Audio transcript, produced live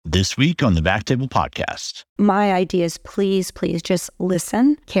This week on the Backtable Podcast. My idea is please just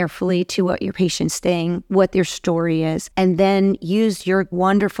listen carefully to what your patient's saying, what their story is, and then use your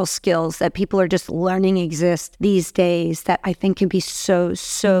wonderful skills that people are just learning exist these days that I think can be so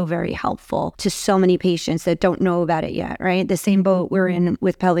very helpful to so many patients that don't know about it yet, right? The same boat we're in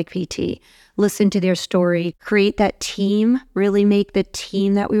with pelvic PT. Listen to their story, create that team, really make the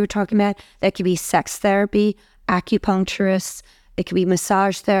team that we were talking about. That could be sex therapy, acupuncturists, it could be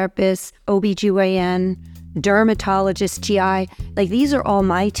massage therapists, OBGYN, dermatologists, GI. Like, these are all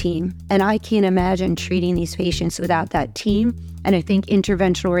my team. And I can't imagine treating these patients without that team. And I think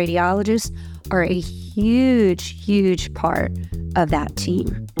interventional radiologists are a huge part of that team.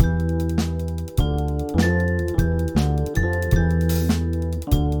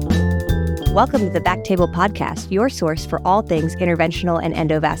 Welcome to the Backtable Podcast, your source for all things interventional and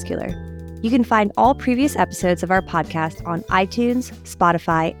endovascular. You can find all previous episodes of our podcast on iTunes,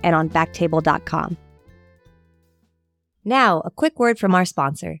 Spotify, and on backtable.com. Now, a quick word from our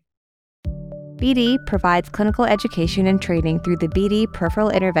sponsor. BD provides clinical education and training through the BD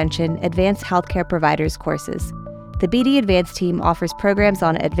Peripheral Intervention Advanced Healthcare Providers courses. The BD Advanced team offers programs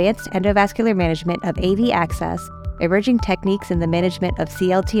on advanced endovascular management of AV access, emerging techniques in the management of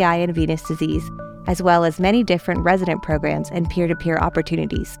CLTI and venous disease, as well as many different resident programs and peer-to-peer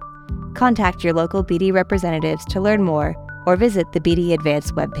opportunities. Contact your local BD representatives to learn more or visit the BD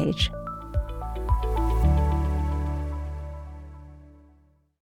Advanced webpage.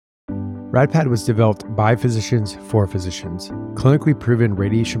 RadPad was developed by physicians for physicians. Clinically proven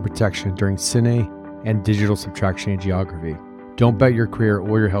radiation protection during cine and digital subtraction angiography. Don't bet your career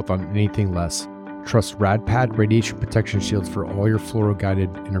or your health on anything less. Trust RadPad radiation protection shields for all your fluoro-guided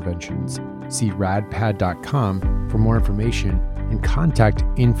interventions. See radpad.com for more information and contact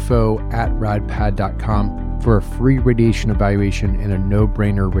info@radpad.com for a free radiation evaluation and a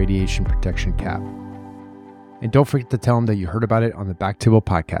no-brainer radiation protection cap. And don't forget to tell them that you heard about it on the Backtable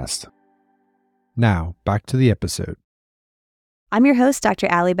Podcast. Now, back to the episode. I'm your host, Dr.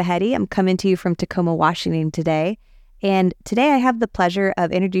 Ali Behetti. I'm coming to you from Tacoma, Washington today. And today I have the pleasure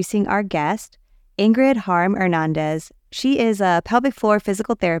of introducing our guest, Ingrid Harm-Ernandes. She is a pelvic floor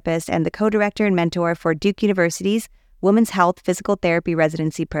physical therapist and the co-director and mentor for Duke University's Women's Health Physical Therapy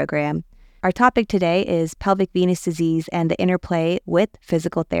Residency Program. Our topic today is pelvic venous disease and the interplay with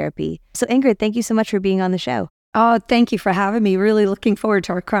physical therapy. So Ingrid, thank you so much for being on the show. Oh, thank you for having me. Really looking forward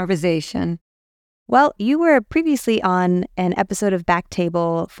to our conversation. Well, you were previously on an episode of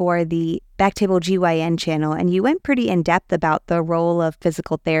Backtable for the Backtable GYN channel, and you went pretty in depth about the role of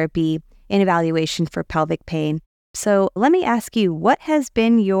physical therapy in evaluation for pelvic pain. So let me ask you, what has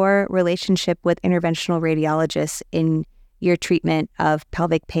been your relationship with interventional radiologists in your treatment of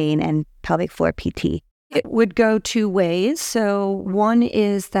pelvic pain and pelvic floor PT? It would go two ways. So one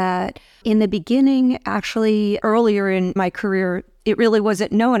is that in the beginning, actually earlier in my career, it really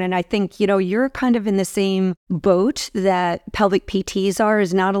wasn't known. And I think, you're kind of in the same boat that pelvic PTs are,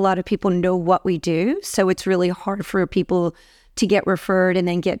 is not a lot of people know what we do. So it's really hard for people to get referred and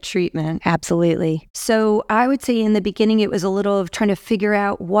then get treatment. Absolutely. So I would say in the beginning, it was a little of trying to figure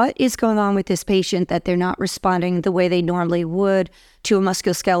out what is going on with this patient that they're not responding the way they normally would to a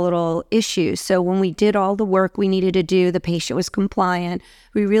musculoskeletal issue. So when we did all the work we needed to do, the patient was compliant.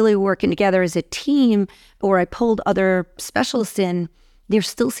 We really were working together as a team, or I pulled other specialists in, there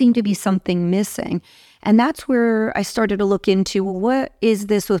still seemed to be something missing. And that's where I started to look into, what is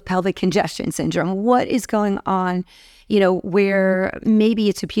this with pelvic congestion syndrome? What is going on? Where maybe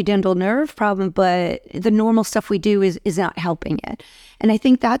it's a pudendal nerve problem, but the normal stuff we do is not helping it. And I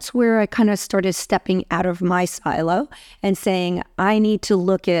think that's where I kind of started stepping out of my silo and saying, I need to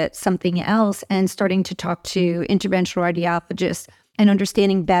look at something else, and starting to talk to interventional radiologists and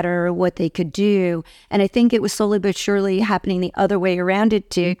understanding better what they could do. And I think it was slowly but surely happening the other way around at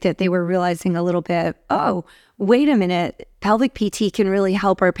Duke, that they were realizing a little bit, oh, wait a minute, pelvic PT can really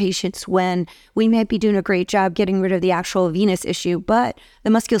help our patients when we might be doing a great job getting rid of the actual venous issue, but the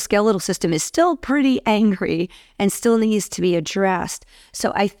musculoskeletal system is still pretty angry and still needs to be addressed.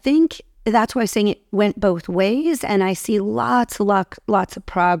 So I think that's why I'm saying it went both ways, and I see lots of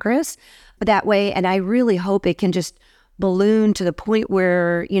progress that way. And I really hope it can just balloon to the point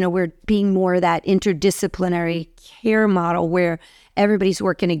where, we're being more that interdisciplinary care model where everybody's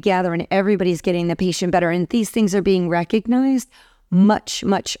working together and everybody's getting the patient better. And these things are being recognized much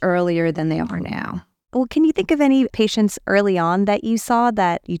earlier than they are now. Well, can you think of any patients early on that you saw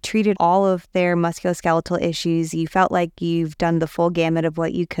that you treated all of their musculoskeletal issues? You felt like you've done the full gamut of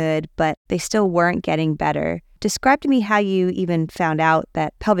what you could, but they still weren't getting better. Describe to me how you even found out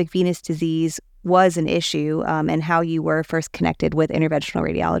that pelvic venous disease was an issue and how you were first connected with interventional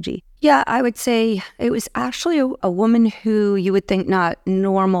radiology. Yeah, I would say it was actually a woman who you would think not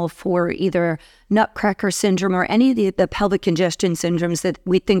normal for either nutcracker syndrome or any of the pelvic congestion syndromes that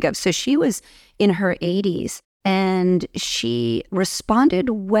we think of. So she was in her 80s and she responded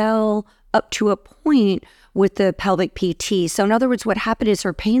well up to a point with the pelvic PT. So in other words, what happened is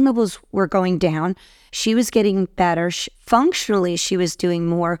her pain levels were going down. She was getting better. Functionally, she was doing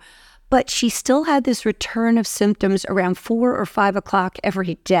more. But she still had this return of symptoms around 4 or 5 o'clock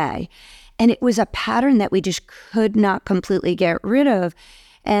every day. And it was a pattern that we just could not completely get rid of.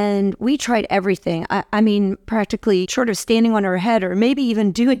 And we tried everything. I mean, practically short of standing on her head or maybe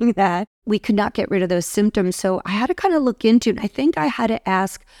even doing that, we could not get rid of those symptoms. So I had to kind of look into it. I think I had to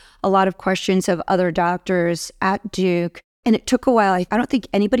ask a lot of questions of other doctors at Duke. And it took a while. I don't think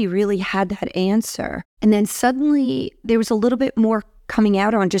anybody really had that answer. And then suddenly there was a little bit more coming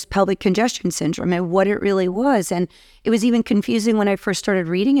out on just pelvic congestion syndrome and what it really was. And it was even confusing when I first started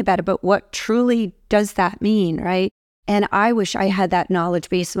reading about it, but what truly does that mean, right? And I wish I had that knowledge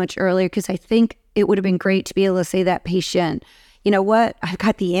base much earlier, because I think it would have been great to be able to say to that patient, you know what, I've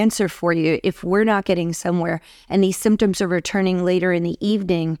got the answer for you if we're not getting somewhere. And these symptoms are returning later in the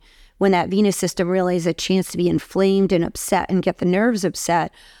evening when that venous system really has a chance to be inflamed and upset and get the nerves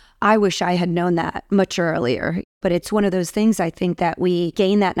upset. I wish I had known that much earlier. But it's one of those things, I think, that we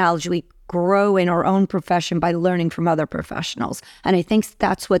gain that knowledge. We grow in our own profession by learning from other professionals. And I think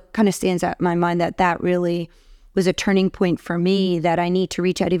that's what kind of stands out in my mind, that really was a turning point for me, that I need to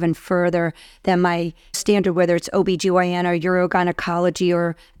reach out even further than my standard, whether it's OBGYN or urogynecology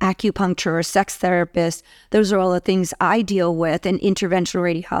or acupuncture or sex therapist. Those are all the things I deal with. And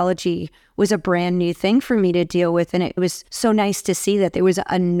interventional radiology was a brand new thing for me to deal with. And it was so nice to see that there was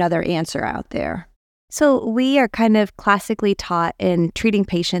another answer out there. So we are kind of classically taught in treating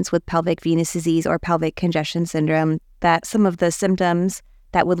patients with pelvic venous disease or pelvic congestion syndrome that some of the symptoms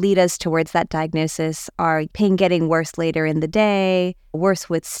that would lead us towards that diagnosis are pain getting worse later in the day, worse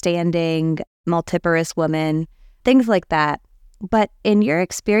with standing, multiparous women, things like that. But in your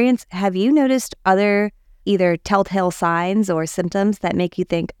experience, have you noticed other either telltale signs or symptoms that make you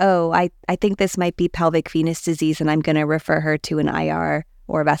think, oh, I think this might be pelvic venous disease and I'm going to refer her to an IR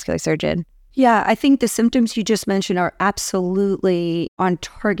or a vascular surgeon? Yeah, I think the symptoms you just mentioned are absolutely on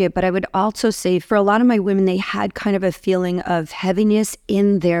target. But I would also say for a lot of my women, they had kind of a feeling of heaviness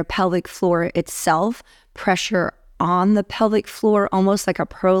in their pelvic floor itself, pressure on the pelvic floor, almost like a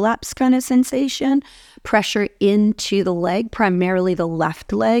prolapse kind of sensation, pressure into the leg, primarily the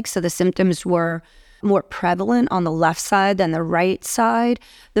left leg. So the symptoms were more prevalent on the left side than the right side.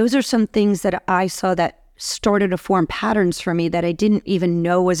 Those are some things that I saw that started to form patterns for me that I didn't even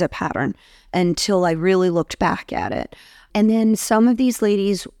know was a pattern until I really looked back at it. And then some of these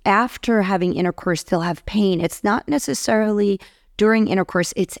ladies, after having intercourse, they'll have pain. It's not necessarily during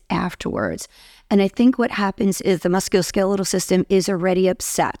intercourse, it's afterwards. And I think what happens is the musculoskeletal system is already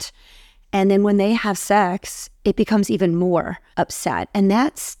upset. And then when they have sex, it becomes even more upset. And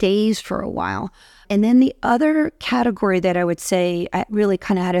that stays for a while. And then the other category that I would say, I really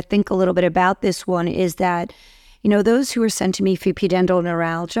kind of had to think a little bit about this one, is that, you know, those who are sent to me for pudendal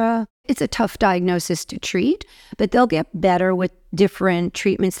neuralgia, it's a tough diagnosis to treat, but they'll get better with different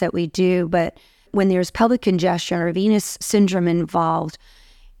treatments that we do. But when there's pelvic congestion or venous syndrome involved,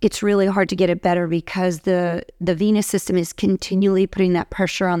 it's really hard to get it better because the venous system is continually putting that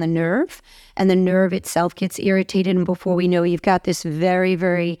pressure on the nerve, and the nerve itself gets irritated. And before we know, you've got this very,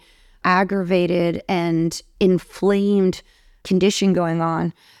 very aggravated and inflamed condition going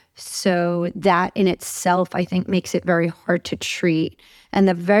on. So that in itself, I think, makes it very hard to treat. And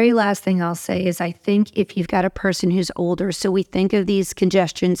the very last thing I'll say is I think if you've got a person who's older, so we think of these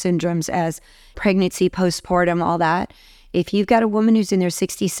congestion syndromes as pregnancy, postpartum, all that. If you've got a woman who's in their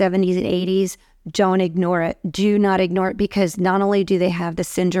 60s, 70s, and 80s, don't ignore it. Do not ignore it, because not only do they have the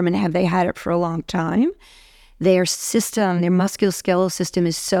syndrome and have they had it for a long time, their system, their musculoskeletal system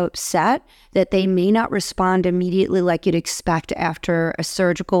is so upset that they may not respond immediately like you'd expect after a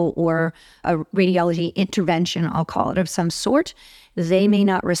surgical or a radiology intervention, I'll call it, of some sort. They may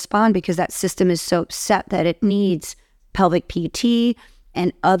not respond because that system is so upset that it needs pelvic PT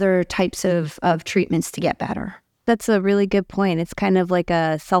and other types of treatments to get better. That's a really good point. It's kind of like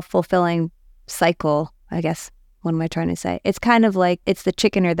a self-fulfilling cycle, I guess. What am I trying to say? It's kind of like it's the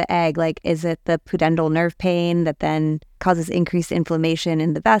chicken or the egg. Like, is it the pudendal nerve pain that then causes increased inflammation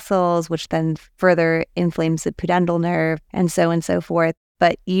in the vessels, which then further inflames the pudendal nerve, and so forth?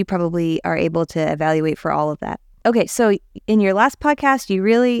 But you probably are able to evaluate for all of that. Okay, so in your last podcast, you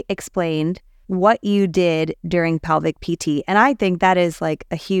really explained what you did during pelvic PT. And I think that is like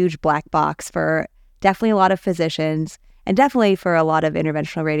a huge black box for definitely a lot of physicians and definitely for a lot of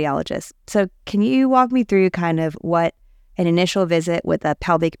interventional radiologists. So can you walk me through kind of what an initial visit with a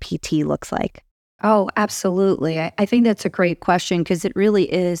pelvic PT looks like? Oh, absolutely. I think that's a great question because it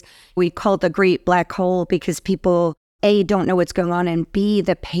really is. We call it the great black hole because people, A, don't know what's going on, and B,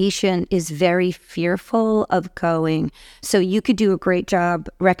 the patient is very fearful of going. So you could do a great job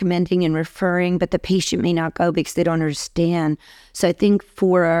recommending and referring, but the patient may not go because they don't understand. So I think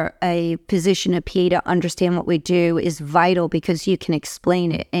for a physician, a PA, to understand what we do is vital because you can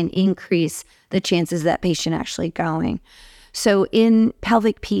explain it and increase the chances of that patient actually going. So in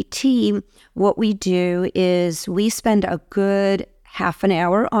pelvic PT, what we do is we spend a good half an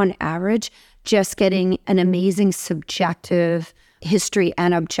hour on average just getting an amazing subjective history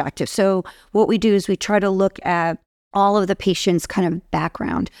and objective. So what we do is we try to look at all of the patient's kind of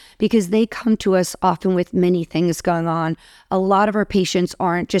background because they come to us often with many things going on. A lot of our patients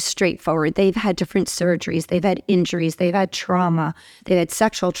aren't just straightforward. They've had different surgeries, they've had injuries, they've had trauma, they've had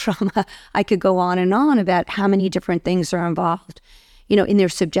sexual trauma. I could go on and on about how many different things are involved, in their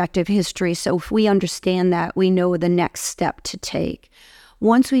subjective history. So if we understand that, we know the next step to take.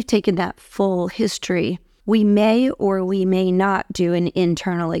 Once we've taken that full history, we may or we may not do an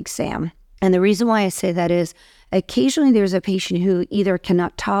internal exam. And the reason why I say that is occasionally there's a patient who either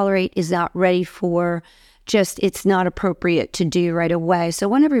cannot tolerate, is not ready for, just it's not appropriate to do right away. So I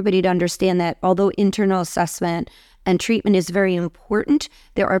want everybody to understand that although internal assessment and treatment is very important,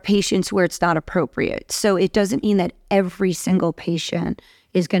 there are patients where it's not appropriate. So it doesn't mean that every single patient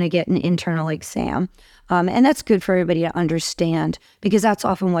is going to get an internal exam. And that's good for everybody to understand because that's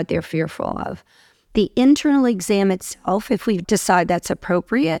often what they're fearful of. The internal exam itself, if we decide that's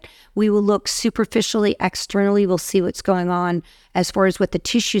appropriate, we will look superficially, externally, we'll see what's going on as far as what the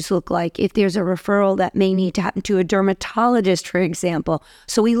tissues look like. If there's a referral that may need to happen to a dermatologist, for example.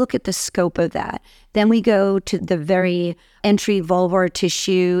 So we look at the scope of that. Then we go to the very entry vulvar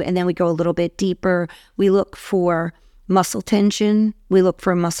tissue, and then we go a little bit deeper. We look for muscle tension, we look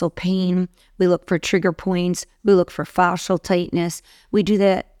for muscle pain, we look for trigger points, we look for fascial tightness. We do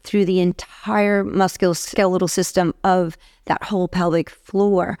that through the entire musculoskeletal system of that whole pelvic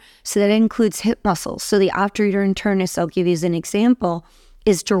floor. So that includes hip muscles. So the obturator internus, I'll give you as an example,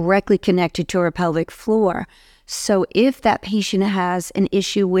 is directly connected to our pelvic floor. So if that patient has an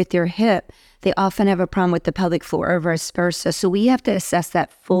issue with their hip, they often have a problem with the pelvic floor or vice versa. So we have to assess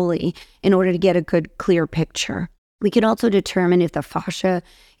that fully in order to get a good, clear picture. We can also determine if the fascia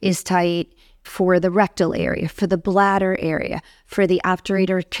is tight for the rectal area, for the bladder area, for the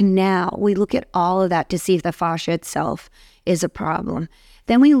obturator canal. We look at all of that to see if the fascia itself is a problem.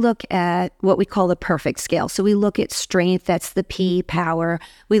 Then we look at what we call the perfect scale. So we look at strength, that's the P, power.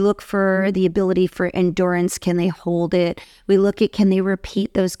 We look for the ability for endurance, can they hold it? We look at can they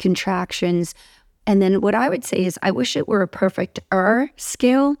repeat those contractions? And then what I would say is I wish it were a perfect R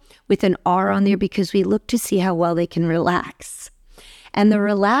scale with an R on there because we look to see how well they can relax. And the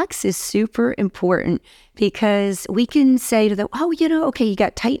relax is super important because we can say to them, okay, you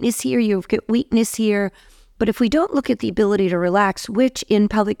got tightness here, you've got weakness here. But if we don't look at the ability to relax, which in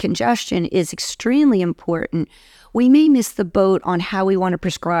pelvic congestion is extremely important, we may miss the boat on how we want to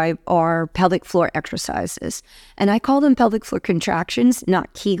prescribe our pelvic floor exercises. And I call them pelvic floor contractions,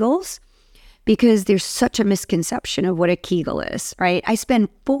 not Kegels, because there's such a misconception of what a Kegel is, right? I spend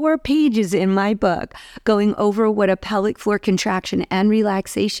 4 pages in my book going over what a pelvic floor contraction and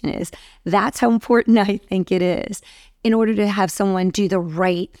relaxation is. That's how important I think it is in order to have someone do the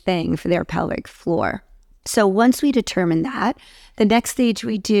right thing for their pelvic floor. So once we determine that, the next stage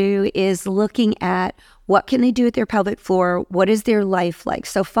we do is looking at what can they do with their pelvic floor? What is their life like?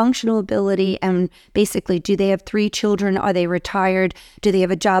 So functional ability, and basically, do they have 3 children? Are they retired? Do they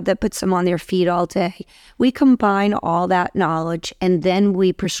have a job that puts them on their feet all day? We combine all that knowledge and then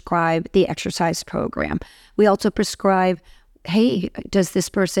we prescribe the exercise program. We also prescribe, hey, does this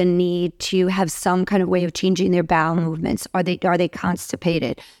person need to have some kind of way of changing their bowel movements? Are they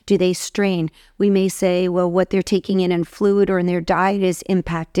constipated? Do they strain? We may say, well, what they're taking in fluid or in their diet is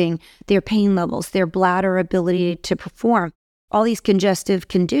impacting their pain levels, their bladder ability to perform. All these congestive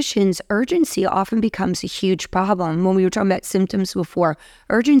conditions, urgency often becomes a huge problem. When we were talking about symptoms before,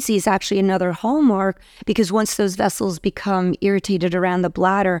 urgency is actually another hallmark because once those vessels become irritated around the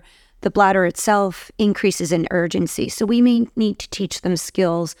bladder itself increases in urgency. So we may need to teach them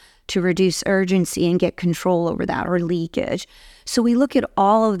skills to reduce urgency and get control over that or leakage. So we look at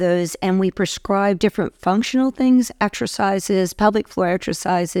all of those and we prescribe different functional things, exercises, pelvic floor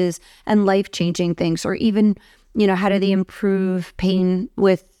exercises, and life-changing things, or even, how do they improve pain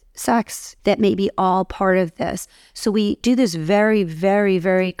with sex that may be all part of this. So we do this very, very,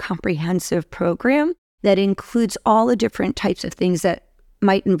 very comprehensive program that includes all the different types of things that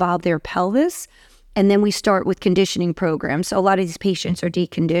might involve their pelvis. And then we start with conditioning programs. So a lot of these patients are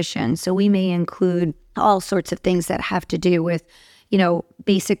deconditioned. So we may include all sorts of things that have to do with,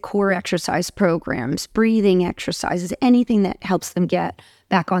 basic core exercise programs, breathing exercises, anything that helps them get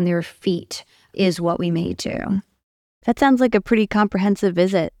back on their feet is what we may do. That sounds like a pretty comprehensive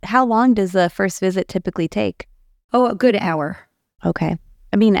visit. How long does the first visit typically take? Oh, a good hour. Okay.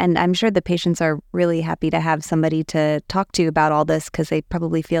 I mean, and I'm sure the patients are really happy to have somebody to talk to about all this because they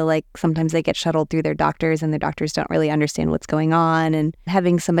probably feel like sometimes they get shuttled through their doctors and their doctors don't really understand what's going on. And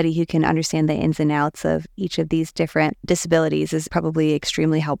having somebody who can understand the ins and outs of each of these different disabilities is probably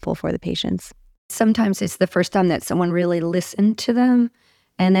extremely helpful for the patients. Sometimes it's the first time that someone really listened to them,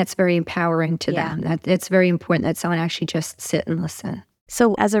 and that's very empowering to them. It's very important that someone actually just sit and listen.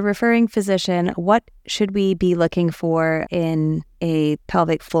 So as a referring physician, what should we be looking for in a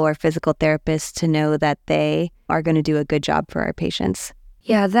pelvic floor physical therapist to know that they are going to do a good job for our patients?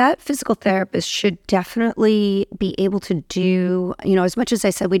 Yeah, that physical therapist should definitely be able to do, as much as I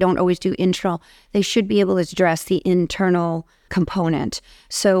said we don't always do internal, they should be able to address the internal component.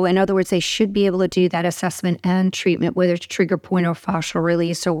 So in other words, they should be able to do that assessment and treatment, whether it's trigger point or fascial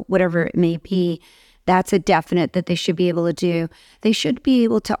release or whatever it may be. That's a definite that they should be able to do. They should be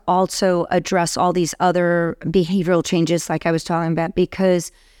able to also address all these other behavioral changes like I was talking about,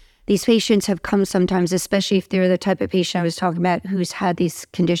 because these patients have come sometimes, especially if they're the type of patient I was talking about who's had these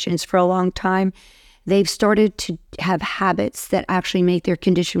conditions for a long time, they've started to have habits that actually make their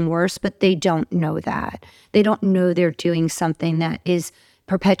condition worse, but they don't know that. They don't know they're doing something that is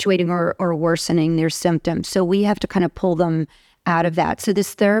perpetuating or worsening their symptoms. So we have to kind of pull them out of that. So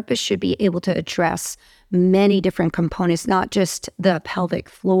this therapist should be able to address many different components, not just the pelvic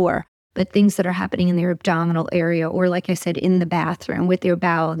floor, but things that are happening in their abdominal area, or like I said, in the bathroom with their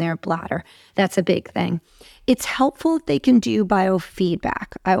bowel and their bladder. That's a big thing. It's helpful if they can do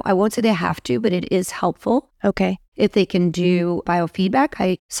biofeedback. I won't say they have to, but it is helpful. Okay. If they can do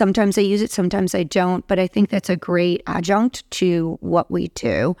biofeedback, sometimes I use it, sometimes I don't, but I think that's a great adjunct to what we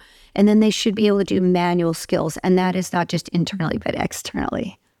do. And then they should be able to do manual skills, and that is not just internally, but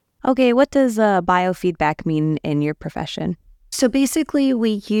externally. Okay, what does biofeedback mean in your profession? So basically,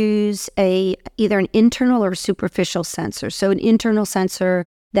 we use either an internal or superficial sensor. So an internal sensor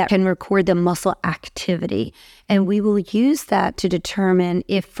that can record the muscle activity. And we will use that to determine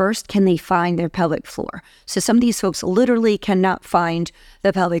if first, can they find their pelvic floor? So some of these folks literally cannot find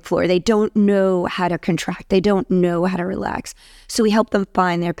the pelvic floor. They don't know how to contract. They don't know how to relax. So we help them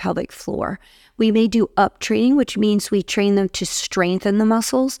find their pelvic floor. We may do up training, which means we train them to strengthen the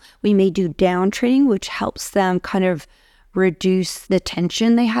muscles. We may do down training, which helps them kind of reduce the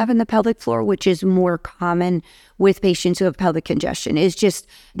tension they have in the pelvic floor, which is more common with patients who have pelvic congestion. It's just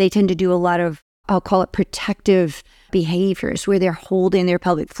they tend to do a lot of, I'll call it protective behaviors, where they're holding their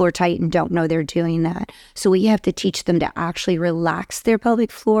pelvic floor tight and don't know they're doing that. So we have to teach them to actually relax their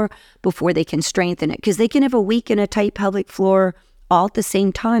pelvic floor before they can strengthen it, because they can have a weak and a tight pelvic floor all at the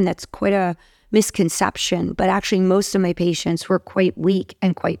same time. That's quite a misconception, but actually most of my patients were quite weak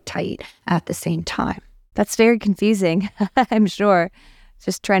and quite tight at the same time. That's very confusing, I'm sure.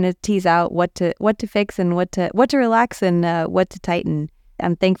 Just trying to tease out what to fix and what to relax and what to tighten.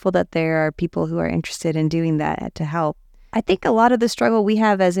 I'm thankful that there are people who are interested in doing that to help. I think a lot of the struggle we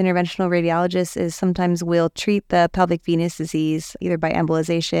have as interventional radiologists is sometimes we'll treat the pelvic venous disease either by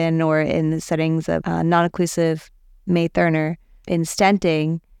embolization or in the settings of non-occlusive May-Thurner in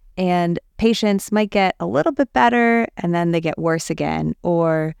stenting, and patients might get a little bit better and then they get worse again,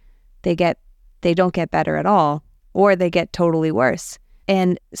 or they don't get better at all, or they get totally worse.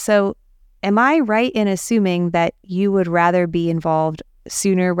 And so am I right in assuming that you would rather be involved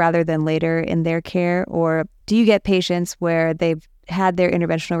sooner rather than later in their care? Or do you get patients where they've had their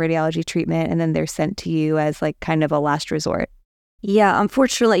interventional radiology treatment and then they're sent to you as like kind of a last resort? Yeah,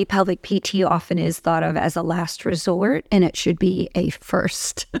 unfortunately, pelvic PT often is thought of as a last resort, and it should be a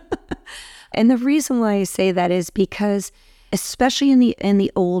first. And the reason why I say that is because, especially in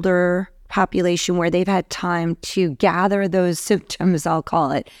the older population where they've had time to gather those symptoms, I'll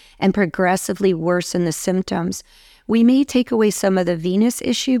call it, and progressively worsen the symptoms, we may take away some of the venous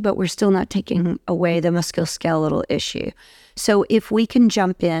issue, but we're still not taking away the musculoskeletal issue. So if we can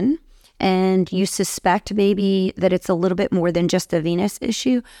jump in and you suspect maybe that it's a little bit more than just a venous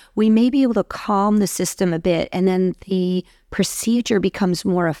issue, we may be able to calm the system a bit, and then the procedure becomes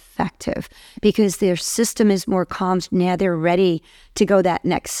more effective because their system is more calmed. Now they're ready to go that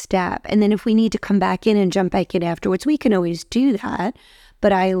next step. And then if we need to come back in and jump back in afterwards, we can always do that.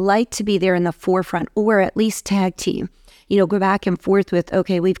 but I like to be there in the forefront, or at least tag team. Go back and forth with,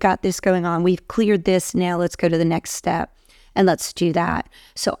 okay, we've got this going on. We've cleared this. Now let's go to the next step and let's do that.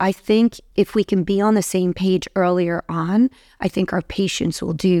 So I think if we can be on the same page earlier on, I think our patients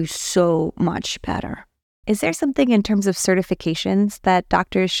will do so much better. Is there something in terms of certifications that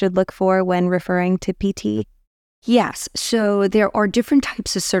doctors should look for when referring to PT? Yes. So there are different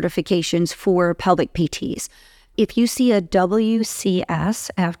types of certifications for pelvic PTs. If you see a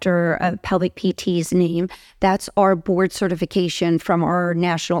WCS after a pelvic PT's name, that's our board certification from our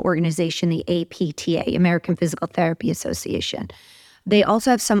national organization, the APTA, American Physical Therapy Association. They also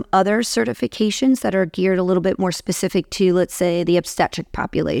have some other certifications that are geared a little bit more specific to, let's say, the obstetric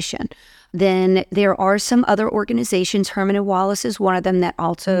population. Then there are some other organizations, Herman & Wallace is one of them, that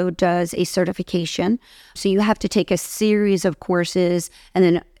also does a certification. So you have to take a series of courses, and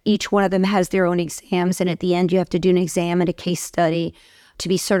then each one of them has their own exams. And at the end, you have to do an exam and a case study to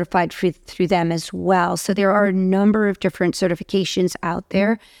be certified through them as well. So there are a number of different certifications out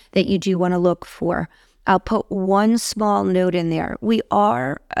there that you do want to look for. I'll put one small note in there. We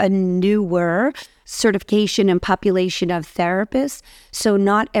are a newer certification and population of therapists, so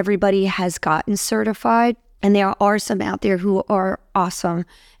not everybody has gotten certified. And there are some out there who are awesome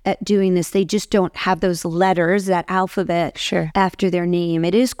at doing this. They just don't have those letters, that alphabet after their name.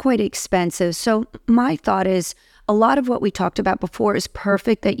 It is quite expensive. So my thought is a lot of what we talked about before is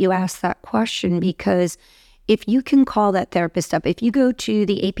perfect that you asked that question, because if you can call that therapist up, if you go to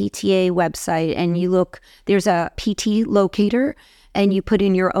the APTA website and you look, there's a PT locator, and you put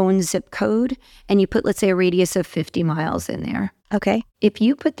in your own zip code and you put, let's say, a radius of 50 miles in there. Okay. If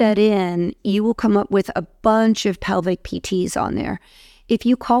you put that in, you will come up with a bunch of pelvic PTs on there. If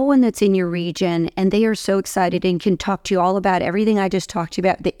you call one that's in your region and they are so excited and can talk to you all about everything I just talked to you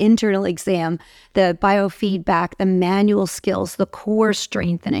about, the internal exam, the biofeedback, the manual skills, the core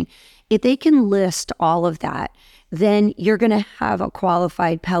strengthening, if they can list all of that, then you're going to have a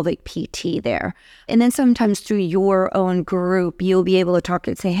qualified pelvic PT there. And then sometimes through your own group, you'll be able to talk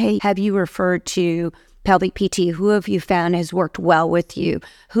and say, hey, have you referred to pelvic PT? Who have you found has worked well with you?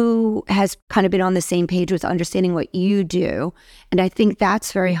 Who has kind of been on the same page with understanding what you do? And I think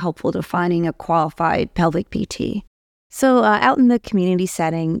that's very helpful to finding a qualified pelvic PT. So out in the community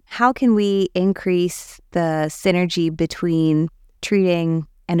setting, how can we increase the synergy between treating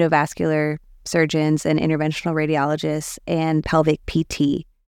endovascular surgeons and interventional radiologists and pelvic PT?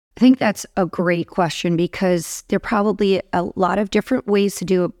 I think that's a great question, because there are probably a lot of different ways to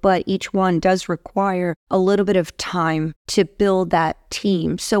do it, but each one does require a little bit of time to build that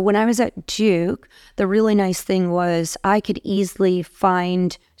team. So when I was at Duke, the really nice thing was I could easily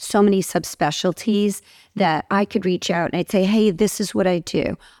find so many subspecialties that I could reach out and I'd say, hey, this is what I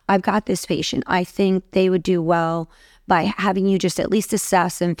do. I've got this patient. I think they would do well by having you just at least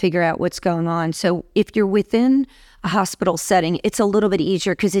assess and figure out what's going on. So if you're within a hospital setting, it's a little bit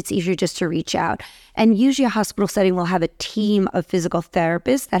easier because it's easier just to reach out. And usually a hospital setting will have a team of physical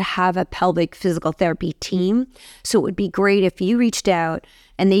therapists that have a pelvic physical therapy team. So it would be great if you reached out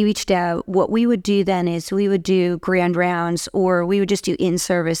and they reached out. What we would do then is we would do grand rounds, or we would just do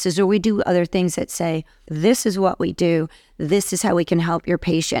in-services, or we do other things that say, this is what we do, this is how we can help your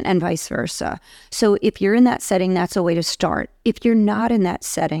patient, and vice versa. So if you're in that setting, that's a way to start. If you're not in that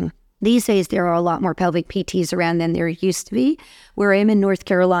setting, these days, there are a lot more pelvic PTs around than there used to be. Where I'm in North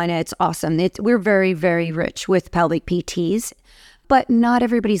Carolina, it's awesome. We're very, very rich with pelvic PTs, but not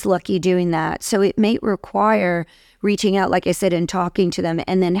everybody's lucky doing that. So it may require reaching out, like I said, and talking to them,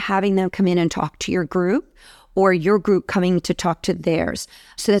 and then having them come in and talk to your group, or your group coming to talk to theirs.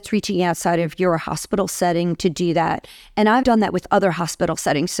 So that's reaching outside of your hospital setting to do that. And I've done that with other hospital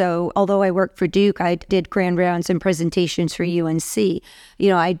settings. So although I worked for Duke, I did grand rounds and presentations for UNC.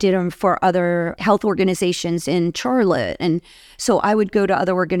 I did them for other health organizations in Charlotte. And so I would go to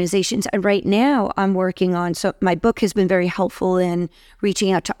other organizations. And right now I'm working on, so my book has been very helpful in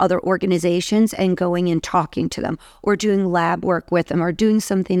reaching out to other organizations and going and talking to them, or doing lab work with them, or doing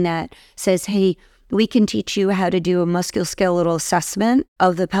something that says, hey, we can teach you how to do a musculoskeletal assessment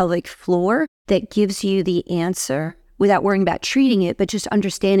of the pelvic floor that gives you the answer without worrying about treating it, but just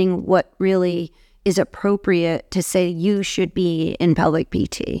understanding what really is appropriate to say you should be in pelvic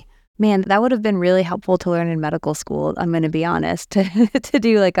PT. Man, that would have been really helpful to learn in medical school, I'm going to be honest, to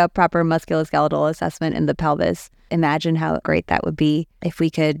do like a proper musculoskeletal assessment in the pelvis. Imagine how great that would be if we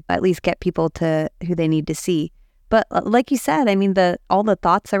could at least get people to who they need to see. But like you said, I mean, all the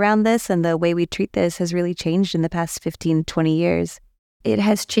thoughts around this and the way we treat this has really changed in the past 15, 20 years. It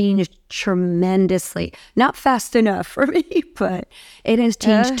has changed tremendously. Not fast enough for me, but it has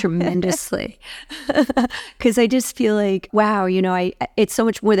changed tremendously. Because I just feel like, wow, it's so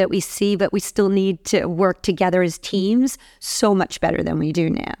much more that we see, but we still need to work together as teams so much better than we do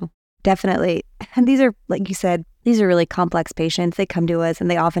now. Definitely. And these are, like you said, these are really complex patients. They come to us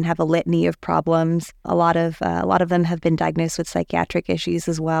and they often have a litany of problems. A lot of them have been diagnosed with psychiatric issues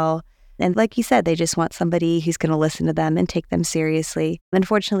as well. And like you said, they just want somebody who's going to listen to them and take them seriously.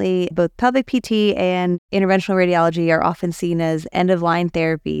 Unfortunately, both pelvic PT and interventional radiology are often seen as end-of-line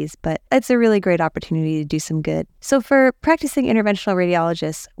therapies, but it's a really great opportunity to do some good. So for practicing interventional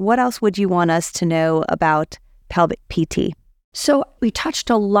radiologists, what else would you want us to know about pelvic PT? So we touched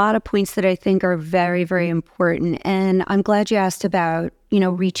a lot of points that I think are very, very important. And I'm glad you asked about,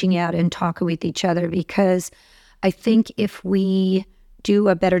 reaching out and talking with each other, because I think if we do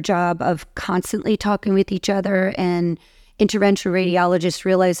a better job of constantly talking with each other and interventional radiologists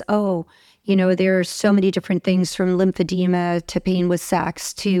realize, there are so many different things from lymphedema to pain with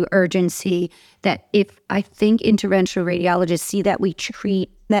sacs to urgency, that if I think interventional radiologists see that we treat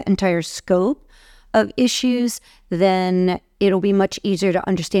that entire scope of issues, then it'll be much easier to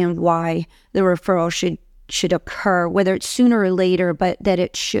understand why the referral should occur, whether it's sooner or later, but that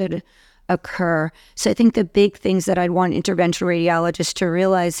it should occur. So I think the big things that I'd want interventional radiologists to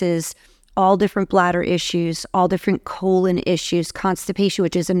realize is all different bladder issues, all different colon issues, constipation,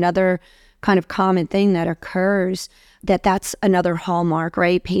 which is another kind of common thing that occurs, that's another hallmark,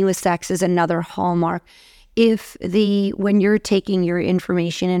 right? Pain with sacs is another hallmark. When you're taking your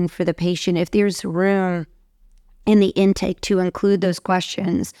information in for the patient, if there's room in the intake to include those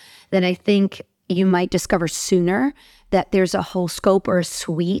questions, then I think you might discover sooner that there's a whole scope or a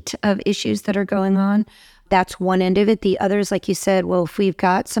suite of issues that are going on. That's one end of it. The other is, like you said, well, if we've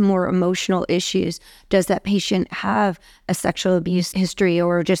got some more emotional issues, does that patient have a sexual abuse history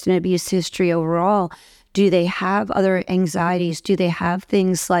or just an abuse history overall? Do they have other anxieties? Do they have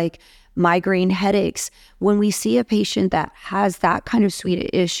things like migraine headaches? When we see a patient that has that kind of suite of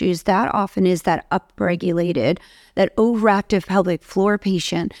issues, that often is that upregulated, that overactive pelvic floor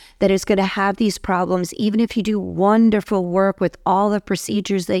patient that is going to have these problems. Even if you do wonderful work with all the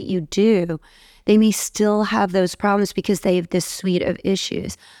procedures that you do, they may still have those problems because they have this suite of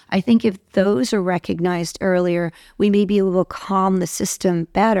issues. I think if those are recognized earlier, we may be able to calm the system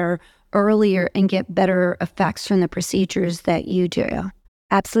better earlier and get better effects from the procedures that you do.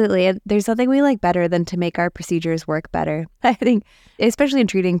 Absolutely. And there's nothing we like better than to make our procedures work better. I think, especially in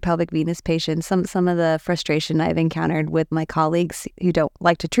treating pelvic venous patients, some of the frustration I've encountered with my colleagues who don't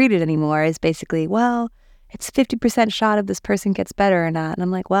like to treat it anymore is basically, well, it's 50% shot if this person gets better or not. And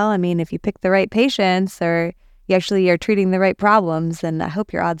I'm like, well, I mean, if you pick the right patients or you actually are treating the right problems, then I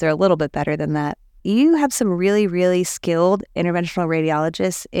hope your odds are a little bit better than that. You have some really, really skilled interventional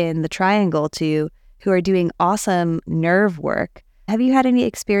radiologists in the triangle too, who are doing awesome nerve work. Have you had any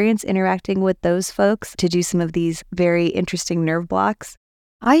experience interacting with those folks to do some of these very interesting nerve blocks?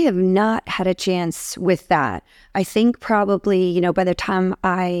 I have not had a chance with that. I think probably, by the time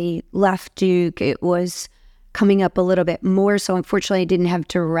I left Duke, it was coming up a little bit more. So unfortunately, I didn't have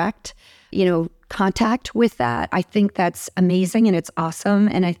direct, contact with that. I think that's amazing and it's awesome.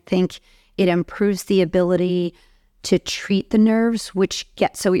 And I think it improves the ability to treat the nerves, which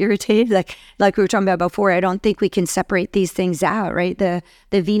get so irritated. Like we were talking about before, I don't think we can separate these things out, right? The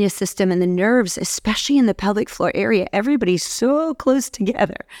venous system and the nerves, especially in the pelvic floor area, everybody's so close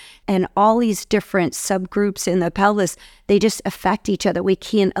together. And all these different subgroups in the pelvis, they just affect each other. We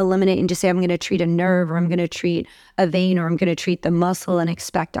can't eliminate and just say, I'm going to treat a nerve or I'm going to treat a vein or I'm going to treat the muscle and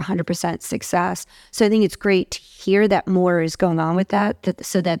expect 100% success. So I think it's great to hear that more is going on with that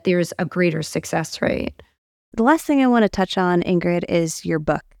so that there's a greater success rate. The last thing I want to touch on, Ingrid, is your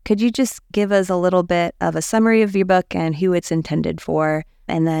book. Could you just give us a little bit of a summary of your book and who it's intended for,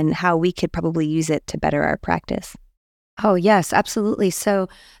 and then how we could probably use it to better our practice? Oh, yes, absolutely. So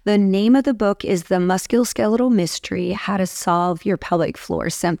the name of the book is The Musculoskeletal Mystery: How to Solve Your Pelvic Floor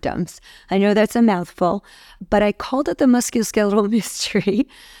Symptoms. I know that's a mouthful, but I called it The Musculoskeletal Mystery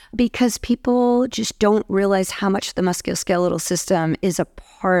because people just don't realize how much the musculoskeletal system is a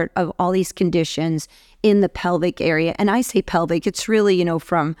part of all these conditions in the pelvic area. And I say pelvic, it's really,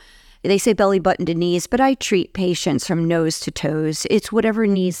 they say belly button to knees, but I treat patients from nose to toes. It's whatever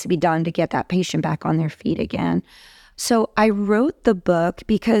needs to be done to get that patient back on their feet again. So I wrote the book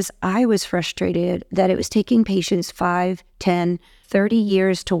because I was frustrated that it was taking patients 5, 10, 30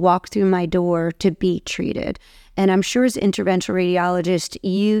 years to walk through my door to be treated. And I'm sure as an interventional radiologist,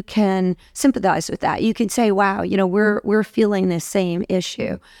 you can sympathize with that. You can say, wow, we're feeling the same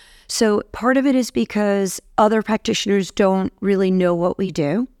issue. So part of it is because other practitioners don't really know what we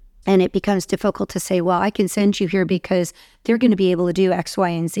do. And it becomes difficult to say, well, I can send you here because they're going to be able to do X, Y,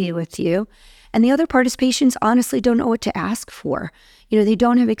 and Z with you. And the other part is patients honestly don't know what to ask for. They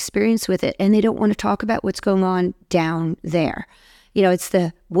don't have experience with it, and they don't want to talk about what's going on down there. It's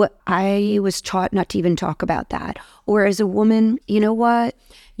what I was taught not to even talk about that. Or as a woman, you know what?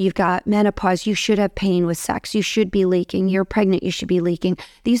 You've got menopause. You should have pain with sex. You should be leaking. You're pregnant. You should be leaking.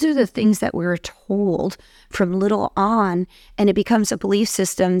 These are the things that we're told from little on, and it becomes a belief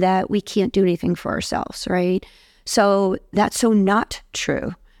system that we can't do anything for ourselves, right? So that's so not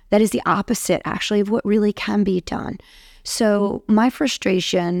true. That is the opposite, actually, of what really can be done. So my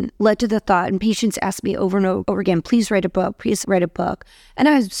frustration led to the thought, and patients asked me over and over again, please write a book, please write a book. And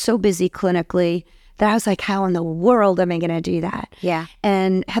I was so busy clinically that I was like, how in the world am I going to do that? Yeah.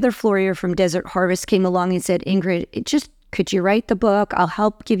 And Heather Flourier from Desert Harvest came along and said, Ingrid, could you write the book? I'll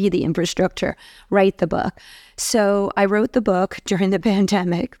help give you the infrastructure. Write the book. So I wrote the book during the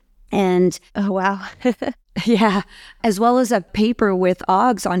pandemic. And oh, wow. yeah, as well as a paper with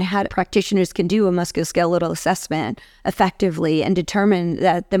OGS on how practitioners can do a musculoskeletal assessment effectively and determine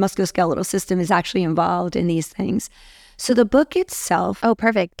that the musculoskeletal system is actually involved in these things. So the book itself... Oh,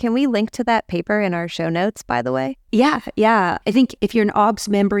 perfect. Can we link to that paper in our show notes, by the way? Yeah. I think if you're an OGS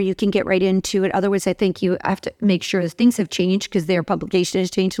member, you can get right into it. Otherwise, I think you have to make sure that things have changed because their publication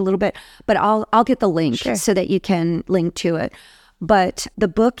has changed a little bit. But I'll get the link so that you can link to it. But the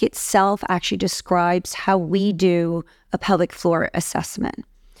book itself actually describes how we do a pelvic floor assessment.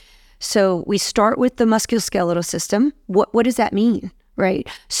 So we start with the musculoskeletal system. What does that mean, right?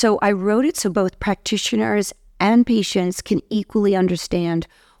 So I wrote it so both practitioners and patients can equally understand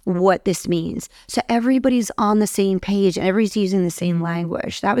what this means. So everybody's on the same page and everybody's using the same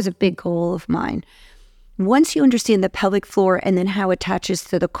language. That was a big goal of mine. Once you understand the pelvic floor and then how it attaches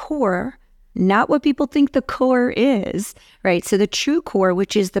to the core, not what people think the core is, right? So the true core,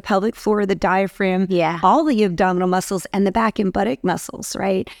 which is the pelvic floor, the diaphragm, all the abdominal muscles and the back and buttock muscles,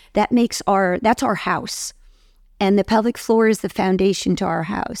 right? That's our house. And the pelvic floor is the foundation to our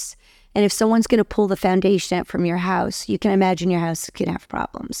house. And if someone's going to pull the foundation out from your house, you can imagine your house can have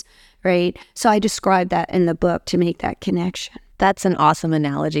problems, right? So I describe that in the book to make that connection. That's an awesome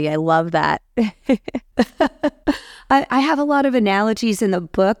analogy. I love that. I have a lot of analogies in the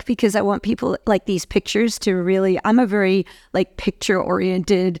book because I want people like these pictures to really, I'm a very like picture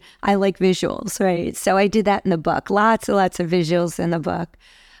oriented, I like visuals, right? So I did that in the book, lots of visuals in the book.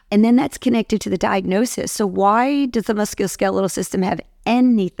 And then that's connected to the diagnosis. So why does the musculoskeletal system have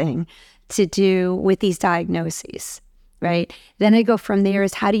anything to do with these diagnoses, right? Then I go from there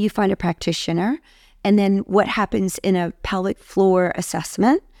is how do you find a practitioner? And then what happens in a pelvic floor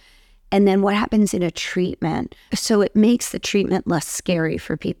assessment? And then what happens in a treatment? So it makes the treatment less scary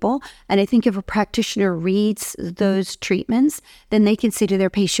for people. And I think if a practitioner reads those treatments, then they can say to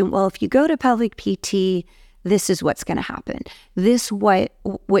their patient, well, if you go to pelvic PT, this is what's going to happen. This what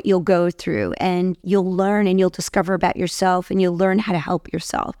you'll go through, and you'll learn and you'll discover about yourself, and you'll learn how to help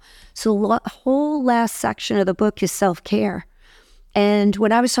yourself. So the whole last section of the book is self-care. And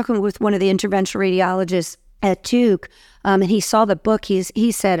when I was talking with one of the interventional radiologists at Duke, and he saw the book,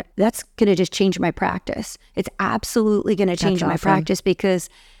 he said, that's going to just change my practice. It's absolutely going to change my practice because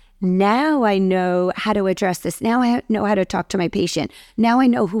now I know how to address this. Now I know how to talk to my patient. Now I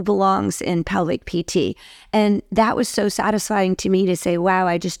know who belongs in pelvic PT. And that was so satisfying to me to say, wow,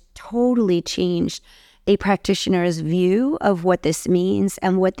 I just totally changed a practitioner's view of what this means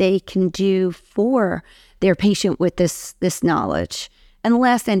and what they can do for their patient with this knowledge. And the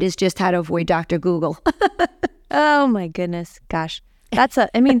last end is just how to avoid Dr. Google. Oh my goodness. Gosh. That's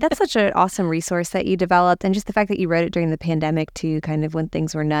such an awesome resource that you developed. And just the fact that you wrote it during the pandemic too, kind of when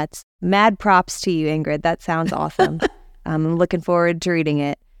things were nuts. Mad props to you, Ingrid. That sounds awesome. I'm looking forward to reading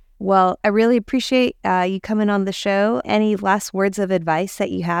it. Well, I really appreciate you coming on the show. Any last words of advice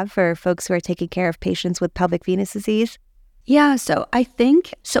that you have for folks who are taking care of patients with pelvic venous disease? Yeah, so I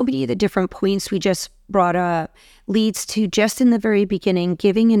think so many of the different points we just brought up leads to just in the very beginning,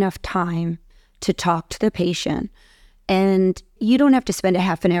 giving enough time to talk to the patient. And you don't have to spend a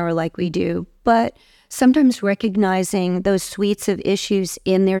half an hour like we do, but sometimes recognizing those suites of issues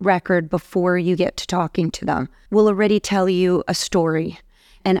in their record before you get to talking to them will already tell you a story.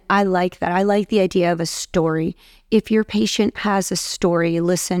 And I like that. I like the idea of a story. If your patient has a story,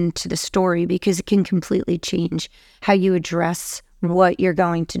 listen to the story because it can completely change how you address what you're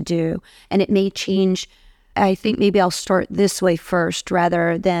going to do. And it may change, I think maybe I'll start this way first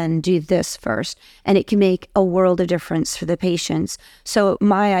rather than do this first. And it can make a world of difference for the patients. So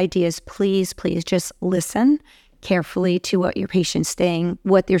my idea is please just listen, carefully to what your patient's saying,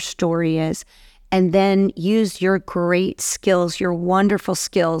 what their story is, and then use your great skills, your wonderful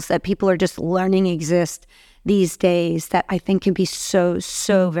skills that people are just learning exist these days that I think can be so,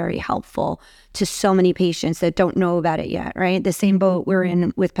 so very helpful to so many patients that don't know about it yet, right? The same boat we're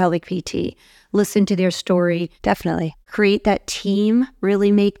in with pelvic PT. Listen to their story. Definitely. Create that team,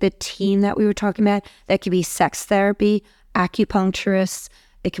 really make the team that we were talking about. That could be sex therapy, acupuncturists,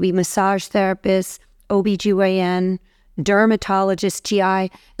 it could be massage therapists, OBGYN, dermatologist, GI.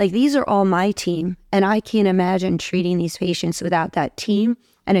 Like these are all my team. And I can't imagine treating these patients without that team.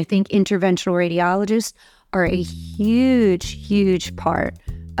 And I think interventional radiologists are a huge, huge part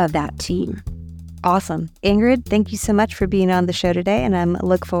of that team. Awesome. Ingrid, thank you so much for being on the show today, and I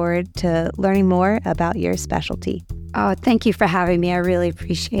look forward to learning more about your specialty. Oh, thank you for having me. I really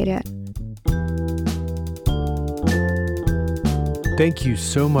appreciate it. Thank you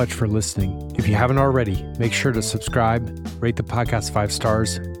so much for listening. If you haven't already, make sure to subscribe, rate the podcast 5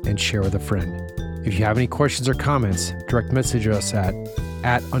 stars, and share with a friend. If you have any questions or comments, direct message us at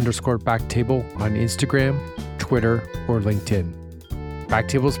 @_backtable on Instagram, Twitter, or LinkedIn.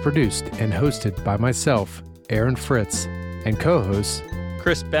 Backtable is produced and hosted by myself, Aaron Fritz, and co-hosts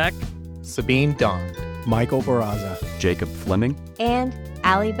Chris Beck, Sabine Dond, Michael Barraza, Jacob Fleming, And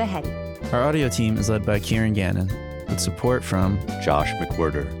Ali Behetti. Our audio team is led by Kieran Gannon, with support from Josh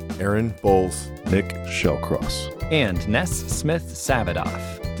McWhirter, Aaron Bowles, Nick Shellcross, and Ness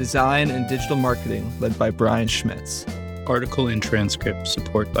Smith-Savadoff. Design and digital marketing led by Brian Schmitz. Article and transcript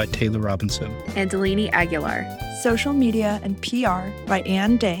support by Taylor Robinson. And Delaney Aguilar. Social media and PR by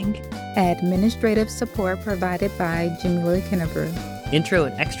Ann Dang. Administrative support provided by Jamila Kennebrew. Intro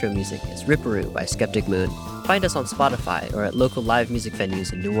and extra music is Ripperoo by Skeptic Moon. Find us on Spotify or at local live music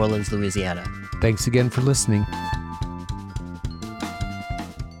venues in New Orleans, Louisiana. Thanks again for listening.